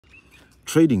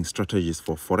trading strategies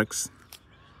for Forex,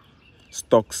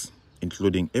 stocks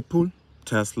including Apple,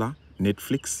 Tesla,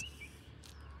 Netflix,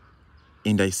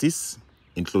 indices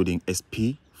including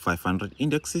SP 500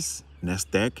 indexes,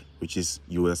 Nasdaq, which is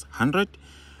US 100,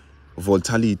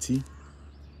 volatility,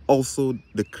 also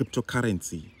the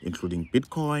cryptocurrency including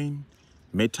Bitcoin,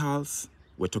 metals.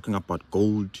 We're talking about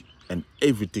gold and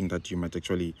everything that you might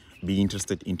actually be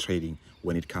interested in trading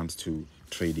when it comes to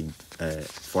trading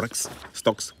Forex,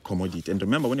 stocks, commodity. And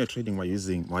remember, when you're trading, we're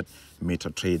using what?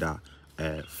 MetaTrader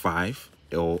 5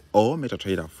 or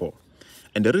MetaTrader 4.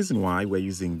 And the reason why we're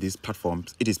using these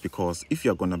platforms, it is because if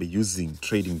you're going to be using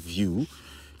TradingView,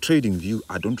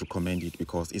 I don't recommend it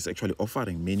because it's actually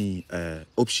offering many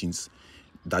options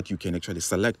that you can actually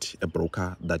select a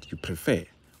broker that you prefer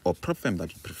or platform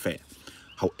that you prefer.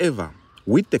 However,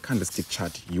 with the candlestick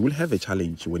chart, you will have a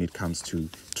challenge when it comes to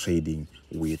trading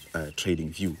with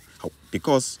TradingView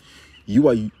because you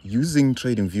are using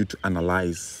TradingView to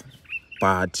analyze,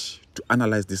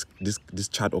 this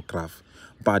chart or graph.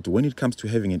 But when it comes to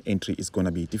having an entry, it's going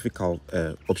to be a difficult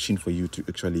option for you to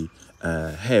actually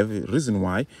have. Reason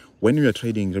why, when you are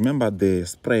trading, remember the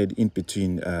spread in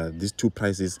between these two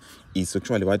prices is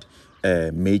actually what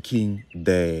making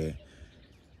the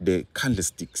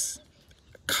candlesticks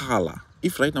color.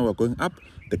 If right now we're going up,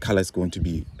 the color is going to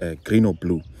be green or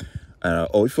blue.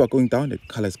 Or if we are going down, the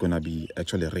color is going to be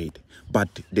actually red.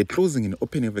 But the closing and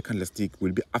opening of the candlestick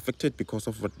will be affected because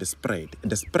of what the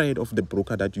spread of the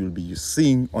broker that you'll be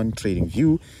seeing on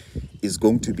TradingView is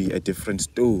going to be a different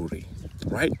story,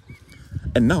 right?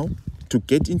 And now, to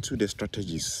get into the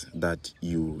strategies that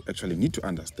you actually need to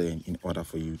understand in order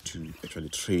for you to actually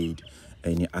trade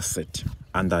any asset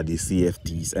under the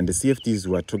CFDs. And the CFDs,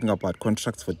 we are talking about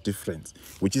contracts for difference,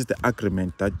 which is the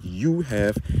agreement that you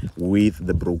have with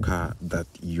the broker that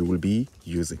you will be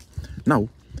using. Now,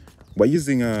 we're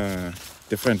using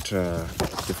different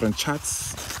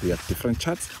charts. We have different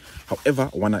charts. However,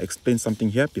 I want to explain something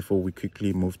here before we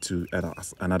quickly move to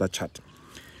another chart.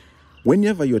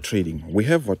 Whenever you're trading, we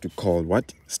have what we call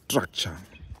what? Structure.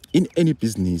 In any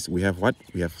business, we have what?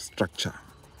 We have structure.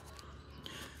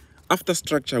 After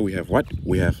structure, we have what?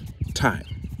 We have time,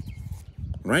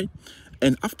 right?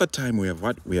 And after time, we have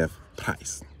what? We have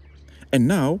price. And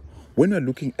now, when we're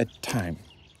looking at time,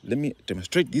 let me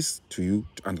demonstrate this to you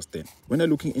to understand. When we're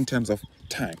looking in terms of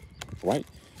time, right?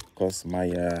 Because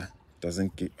my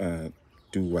doesn't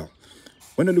do well.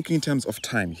 When we're looking in terms of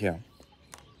time here,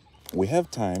 we have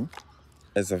time.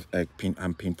 As I'm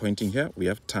pinpointing here, we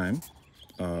have time.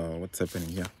 What's happening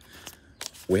here?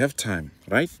 We have time,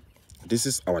 right? This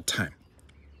is our time,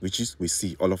 which is we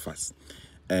see all of us.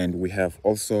 And we have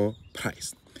also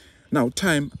price. Now,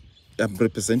 time, I'm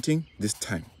representing this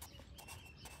time.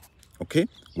 Okay,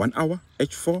 1 hour,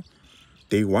 H4,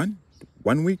 day 1,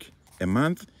 1 week, a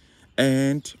month,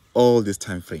 and all these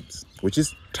time frames, which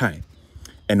is time.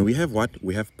 And we have what?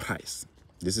 We have price.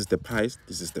 This is the price.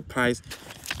 This is the price.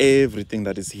 Everything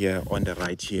that is here on the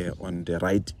right here, on the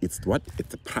right, it's what? It's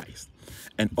the price.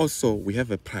 And also we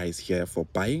have a price here for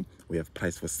buying. We have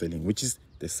price for selling, which is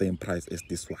the same price as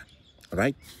this one. All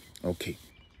right? Okay.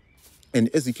 And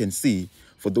as you can see,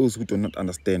 for those who do not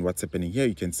understand what's happening here,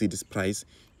 you can see this price.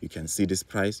 You can see this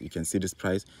price. You can see this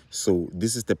price. So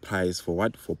this is the price for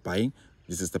what? For buying.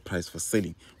 This is the price for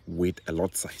selling with a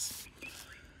lot size.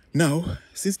 Now,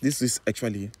 since this is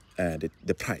actually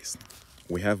the price,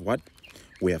 we have what?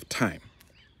 We have time.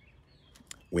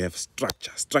 We have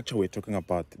structure. Structure, we're talking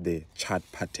about the chart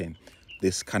pattern.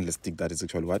 This candlestick that is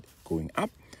actually what? Going up.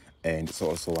 And it's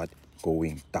also what?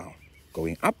 Going down.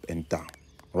 Going up and down.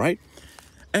 Right?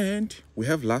 And we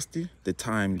have lastly the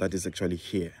time that is actually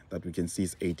here that we can see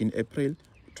is 18 April,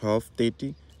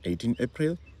 12:30, 18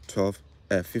 April,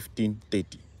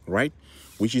 15:30, right?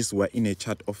 Which is we're in a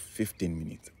chart of 15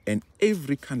 minutes. And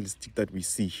every candlestick that we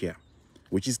see here,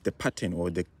 which is the pattern or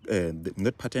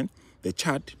not pattern, the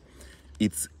chart,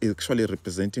 it's actually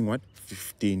representing what?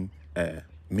 15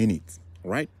 minutes,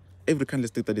 right? Every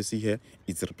candlestick that you see here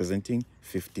is representing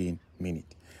 15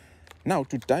 minutes. Now,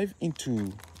 to dive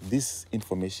into this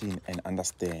information and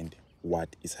understand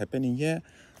what is happening here,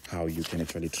 how you can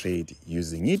actually trade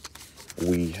using it,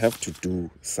 we have to do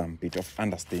some bit of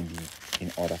understanding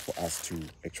in order for us to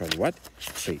actually what?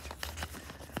 Trade.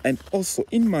 And also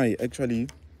in my actually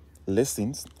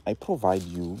lessons, I provide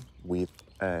you with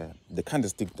the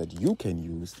candlestick that you can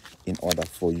use in order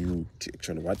for you to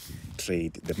actually what?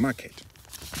 Trade the market.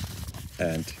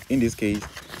 And in this case,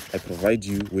 I provide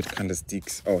you with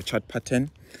candlesticks or chart pattern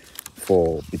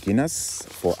for beginners,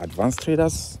 for advanced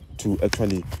traders to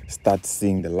actually start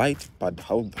seeing the light. But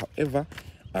however,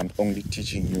 I'm only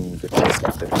teaching you the piece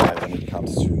of the pie when it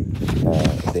comes to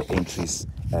the entries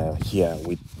here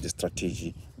with the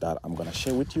strategy that I'm going to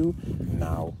share with you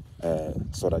now,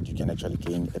 so that you can actually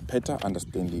gain a better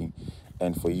understanding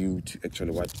and for you to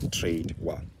actually trade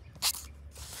well.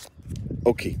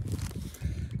 Okay,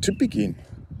 to begin,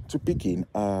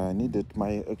 I needed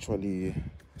my actually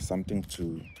something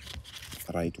to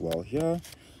write well here,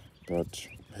 but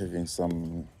having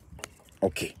some,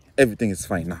 okay, everything is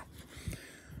fine now.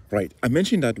 Right, I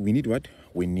mentioned that we need what?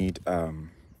 We need a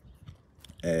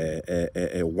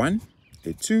 1,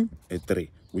 a 2, a 3,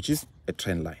 which is a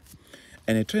trend line.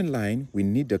 And a trend line, we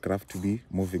need the graph to be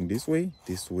moving this way,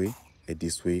 and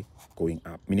this way, going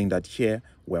up. Meaning that here,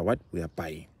 we're what? We are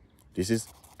buying. This is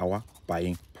our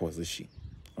buying position,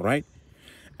 all right?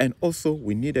 And also,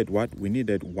 we needed what? We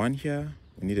needed 1 here,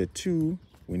 we needed 2,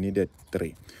 we needed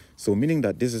 3. So meaning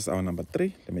that this is our number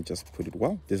 3. Let me just put it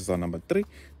well. This is our number 3.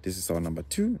 This is our number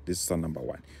 2. This is our number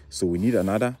 1. So we need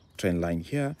another trend line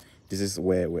here. This is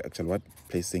where we're actually what?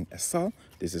 Placing a sell.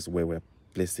 This is where we're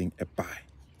placing a buy.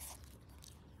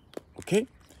 Okay?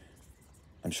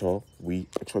 I'm sure we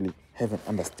actually have an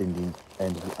understanding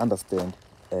and we understand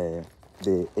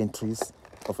the entries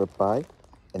of a buy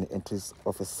and the entries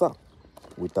of a sell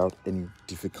without any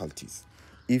difficulties.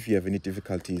 If you have any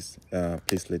difficulties,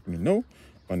 please let me know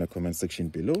on the comment section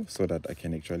below so that I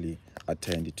can actually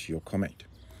attend to your comment.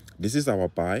 This is our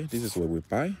buy. This is where we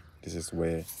buy. This is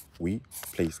where we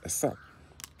place a sell.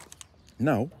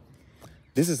 Now,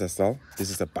 this is a sell. This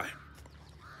is a buy.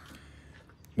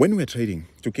 When we're trading,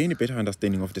 to gain a better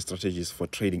understanding of the strategies for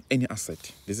trading any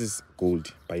asset, this is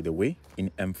gold, by the way,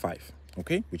 in M5,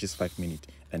 okay, which is 5 minutes.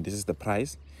 And this is the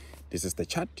price. This is the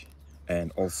chart.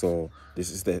 And also, this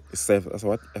is the serve as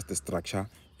what? As the structure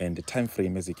and the time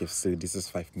frame, as you can see, this is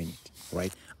 5 minutes,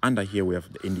 right? Under here, we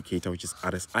have the indicator, which is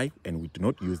RSI, and we do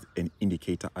not use an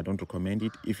indicator. I don't recommend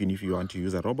it. Even if you want to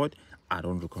use a robot, I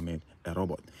don't recommend a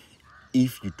robot.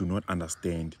 If you do not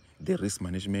understand the risk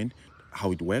management,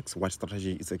 how it works, what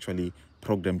strategy is actually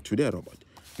programmed to the robot.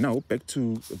 Now, back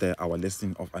to our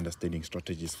lesson of understanding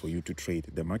strategies for you to trade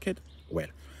the market. Well,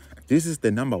 this is the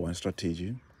number 1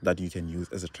 strategy that you can use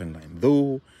as a trend line.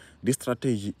 Though this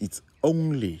strategy is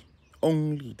only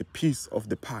the piece of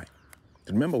the pie.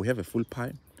 Remember, we have a full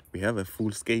pie, we have a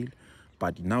full scale,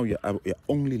 but now you're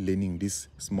only learning this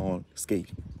small scale,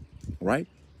 right?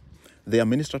 There are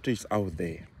many strategies out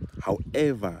there.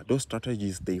 However, those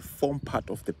strategies, they form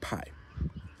part of the pie.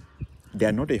 They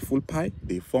are not a full pie,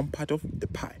 they form part of the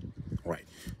pie, right?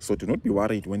 So do not be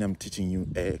worried when I'm teaching you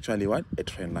actually what? A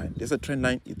trend line. There's a trend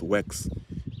line, it works,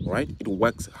 right? It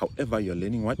works. However, you're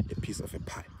learning what? A piece of a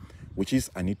pie, which is,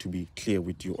 I need to be clear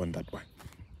with you on that one.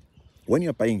 When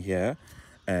you're buying here,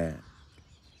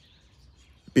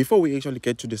 before we actually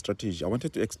get to the strategy, I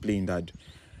wanted to explain that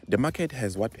the market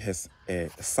has what? Has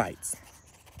sides.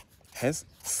 Has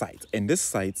sides. And these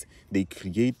sides, they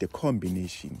create the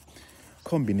combination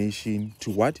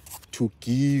to what? To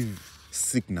give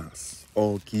signals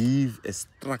or give a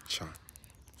structure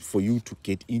for you to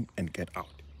get in and get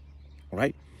out. All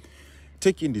right?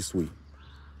 Take in this way.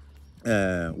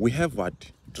 We have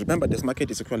what? Remember, this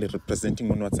market is actually representing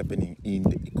on what's happening in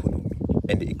the economy.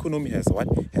 And the economy has what?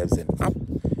 Has an up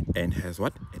and has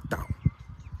what? A down.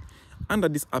 Under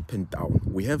this up and down,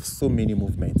 we have so many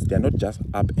movements. They are not just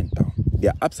up and down. They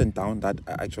are ups and down that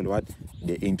are actually what?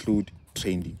 They include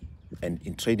trending. And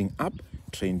in trading up,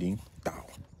 trending down.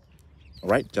 All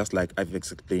right? Just like I've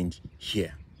explained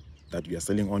here, that you are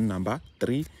selling on number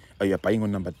 3, or you are buying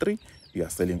on number 3, you are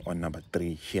selling on number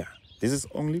 3 here. This is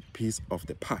only piece of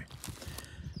the pie.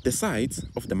 The sides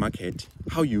of the market,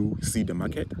 how you see the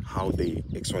market, how they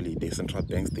actually, the central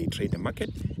banks, they trade the market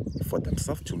for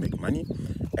themselves to make money,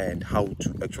 and how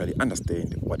to actually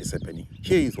understand what is happening.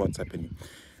 Here is what's happening.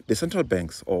 The central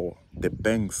banks, or the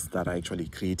banks that are actually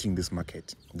creating this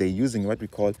market, they're using what we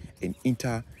call an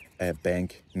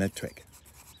interbank network,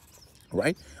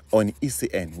 right? Or an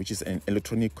ECN, which is an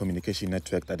electronic communication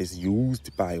network that is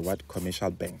used by what? Commercial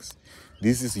banks.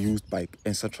 This is used by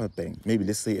a central bank. Maybe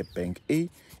let's say a bank A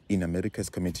in America is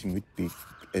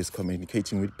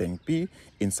communicating with bank B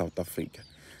in South Africa.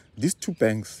 These two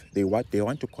banks, they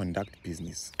want to conduct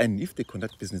business, and if they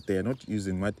conduct business, they are not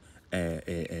using what?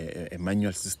 A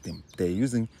manual system. They're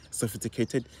using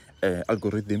sophisticated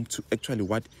algorithm to actually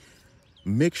what?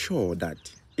 Make sure that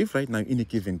if right now in a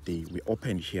given day we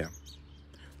open here,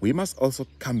 we must also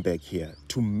come back here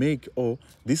to make, or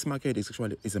this market is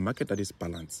actually a market that is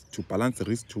balanced, to balance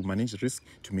risk, to manage risk,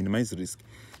 to minimize risk.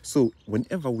 So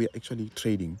whenever we are actually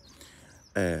trading,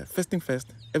 first thing first,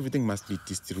 everything must be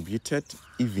distributed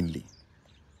evenly.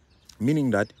 Meaning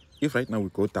that if right now we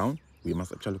go down, we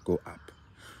must actually go up.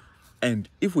 And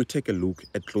if we take a look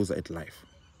at closer at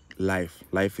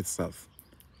life itself,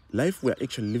 life, we are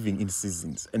actually living in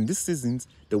seasons, and these seasons,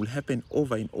 they will happen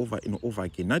over and over and over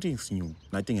again. Nothing is new,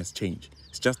 nothing has changed.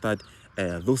 It's just that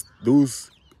those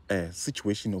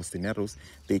situation or scenarios,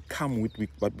 they come with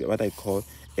what I call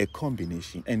a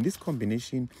combination, and this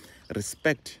combination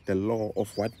respect the law of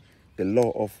what? The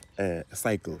law of a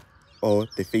cycle, or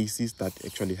the phases that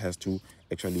actually has to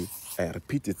actually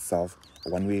repeat itself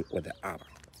one way or the other.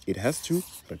 It has to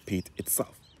repeat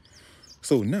itself.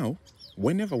 So now,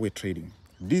 whenever we're trading,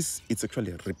 this is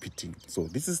actually repeating. So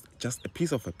this is just a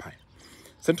piece of a pie.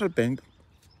 Central bank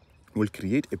will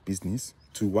create a business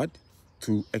to what?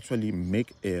 To actually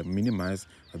minimize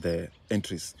the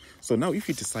entries. So now if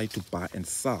you decide to buy and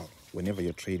sell whenever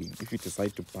you're trading, if you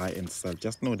decide to buy and sell,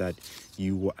 just know that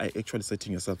you are actually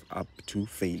setting yourself up to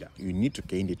failure. You need to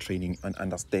gain the training and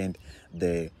understand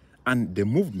the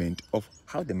movement of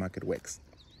how the market works.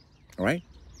 All right?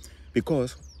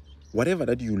 Because whatever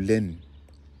that you learn,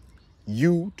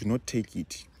 you do not take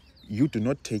it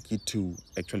to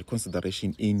actual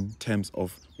consideration in terms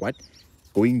of what?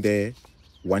 Going there,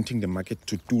 wanting the market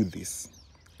to do this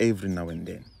every now and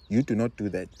then. You do not do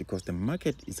that, because the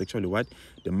market is actually what?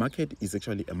 The market is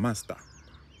actually a master.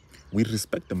 We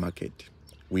respect the market.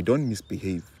 We don't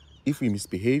misbehave. If we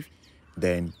misbehave,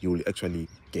 then you will actually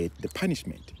get the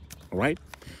punishment. All right?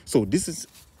 So this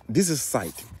is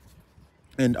sight.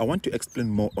 And I want to explain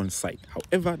more on sight.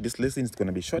 However, this lesson is going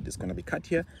to be short. It's going to be cut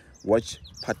here. Watch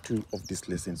part 2 of this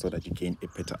lesson so that you gain a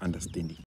better understanding.